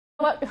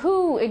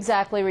Who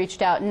exactly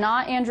reached out?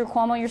 Not Andrew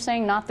Cuomo, you're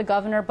saying, not the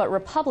governor, but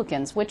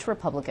Republicans. Which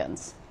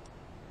Republicans?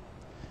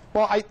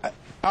 Well,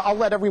 I'll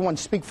let everyone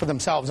speak for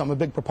themselves. I'm a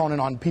big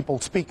proponent on people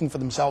speaking for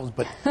themselves,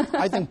 but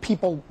I think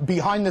people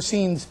behind the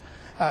scenes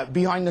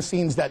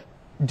that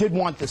did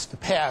want this to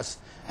pass,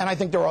 and I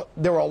think there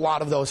are a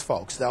lot of those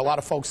folks. There are a lot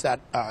of folks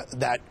that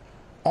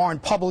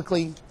aren't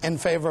publicly in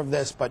favor of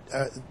this, but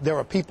there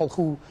are people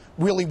who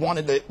really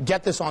wanted to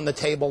get this on the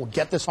table,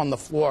 get this on the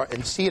floor,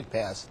 and see it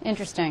pass.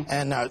 Interesting.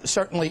 And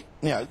certainly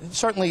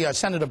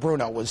Senator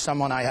Bruno was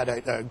someone I had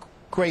a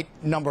great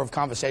number of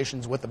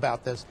conversations with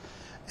about this,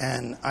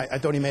 and I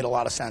thought he made a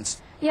lot of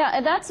sense.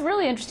 Yeah, that's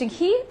really interesting.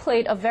 He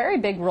played a very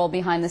big role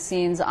behind the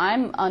scenes,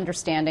 I'm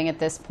understanding at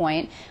this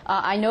point.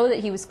 I know that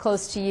he was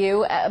close to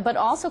you, but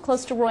also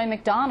close to Roy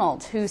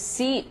McDonald, whose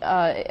seat,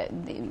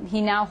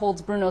 he now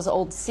holds Bruno's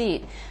old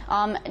seat.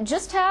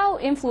 Just how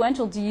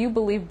influential do you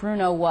believe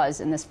Bruno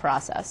was in this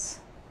process?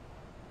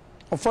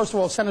 Well, first of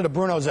all, Senator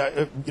Bruno's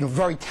a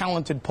very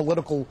talented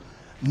political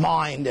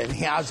mind, and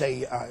he has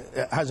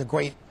a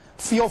great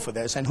feel for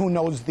this, and who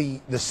knows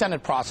the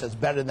Senate process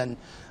better than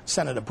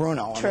Senator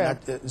Bruno. True. I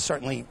mean,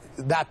 certainly,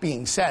 that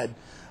being said,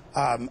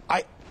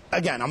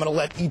 again, I'm going to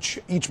let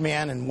each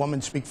man and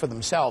woman speak for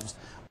themselves.